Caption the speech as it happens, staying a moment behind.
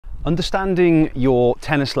Understanding your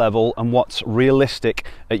tennis level and what's realistic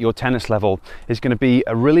at your tennis level is going to be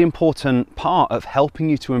a really important part of helping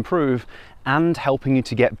you to improve and helping you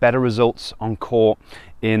to get better results on court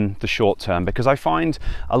in the short term, because I find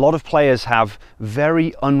a lot of players have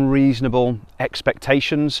very unreasonable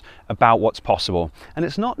expectations about what's possible, and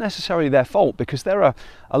it's not necessarily their fault, because there are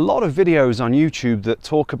a lot of videos on YouTube that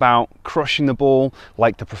talk about crushing the ball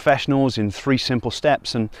like the professionals in 3 simple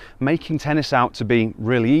steps and making tennis out to be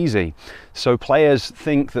really easy. So players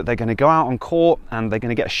think that they're going to go out on court and they're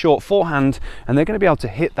going to get a short forehand and they're going to be able to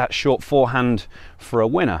hit that short forehand for a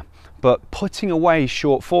winner. But putting away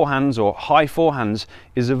short forehands or high forehands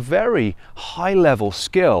is a very high level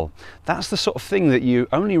skill. That's the sort of thing that you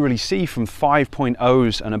only really see from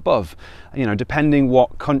 5.0s and above. You know, depending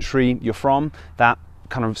what country you're from, that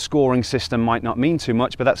kind of scoring system might not mean too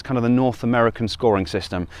much, but that's kind of the North American scoring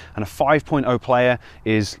system. And a 5.0 player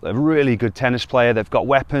is a really good tennis player. They've got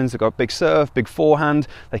weapons, they've got big serve, big forehand,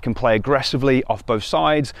 they can play aggressively off both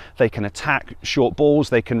sides, they can attack short balls,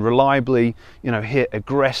 they can reliably, hit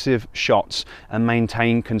aggressive shots and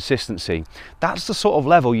maintain consistency. That's the sort of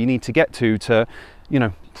level you need to get to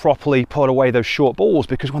properly put away those short balls,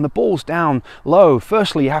 because when the ball's down low,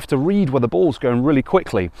 firstly, you have to read where the ball's going really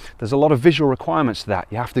quickly. There's a lot of visual requirements to that.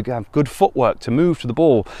 You have to have good footwork to move to the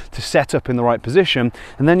ball, to set up in the right position,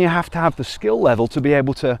 and then you have to have the skill level to be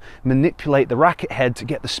able to manipulate the racket head to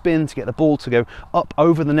get the spin, to get the ball to go up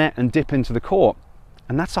over the net and dip into the court.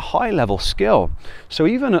 And that's a high level skill. So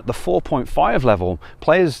even at the 4.5 level,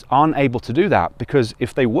 players aren't able to do that, because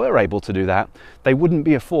if they were able to do that, they wouldn't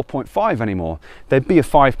be a 4.5 anymore. They'd be a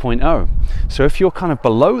 5.0. So if you're kind of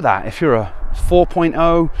below that, if you're a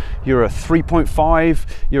 4.0, you're a 3.5,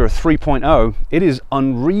 you're a 3.0, it is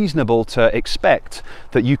unreasonable to expect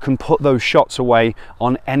that you can put those shots away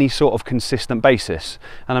on any sort of consistent basis.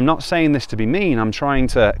 And I'm not saying this to be mean, I'm trying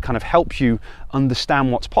to kind of help you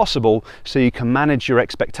understand what's possible so you can manage your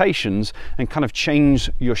expectations and kind of change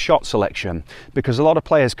your shot selection. Because a lot of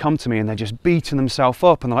players come to me and they're just beating themselves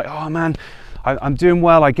up and they're like, oh man, I'm doing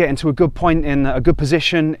well, I get into a good point in a good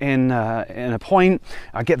position in a point,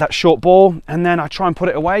 I get that short ball, and then I try and put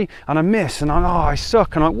it away and I miss, and I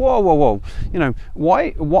suck, and I'm like, whoa,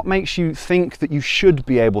 what makes you think that you should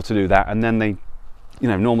be able to do that? And then they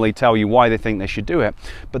normally tell you why they think they should do it,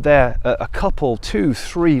 but they're a couple, 2,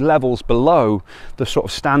 3 levels below the sort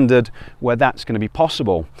of standard where that's going to be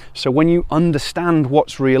possible. So when you understand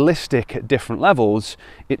what's realistic at different levels,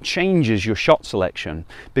 it changes your shot selection,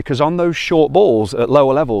 because on those short balls at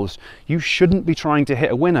lower levels, you shouldn't be trying to hit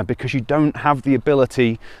a winner, because you don't have the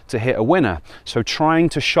ability to hit a winner. So trying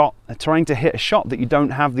to hit a shot that you don't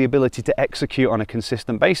have the ability to execute on a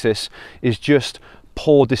consistent basis is just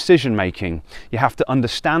poor decision making. You have to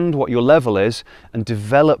understand what your level is and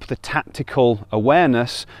develop the tactical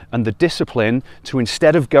awareness and the discipline to,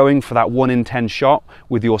 instead of going for that 1 in 10 shot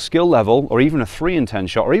with your skill level, or even a 3 in 10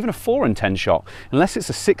 shot, or even a 4 in 10 shot, unless it's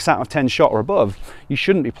a 6 out of 10 shot or above, you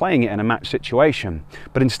shouldn't be playing it in a match situation.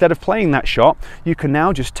 But instead of playing that shot, you can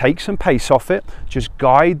now just take some pace off it, just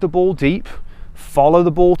guide the ball deep, follow the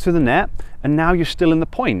ball to the net, and now you're still in the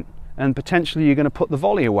point. And potentially you're going to put the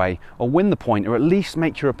volley away or win the point, or at least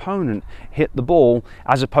make your opponent hit the ball,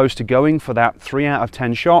 as opposed to going for that 3 out of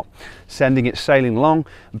 10 shot, sending it sailing along,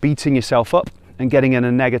 beating yourself up and getting in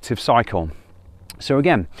a negative cycle. So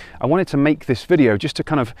again, I wanted to make this video just to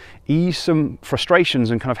kind of ease some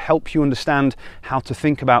frustrations and kind of help you understand how to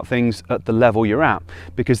think about things at the level you're at,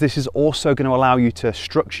 because this is also going to allow you to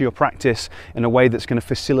structure your practice in a way that's going to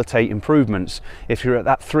facilitate improvements. If you're at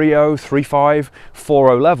that 3.0, 3.5,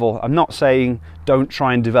 4.0 level, I'm not saying don't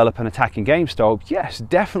try and develop an attacking game style. Yes,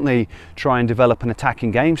 definitely try and develop an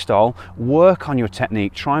attacking game style, work on your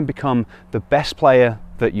technique, try and become the best player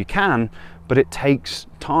that you can, but it takes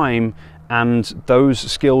time. And those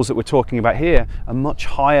skills that we're talking about here are much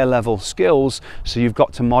higher level skills, so you've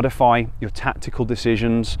got to modify your tactical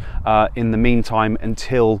decisions in the meantime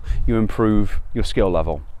until you improve your skill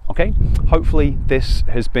level. Okay, hopefully this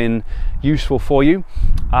has been useful for you.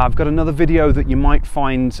 I've got another video that you might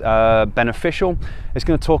find beneficial. It's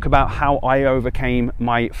going to talk about how I overcame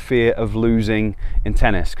my fear of losing in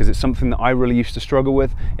tennis, because it's something that I really used to struggle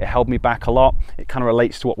with. It held me back a lot. It kind of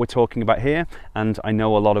relates to what we're talking about here, and I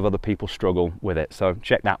know a lot of other people struggle with it, so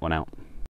check that one out.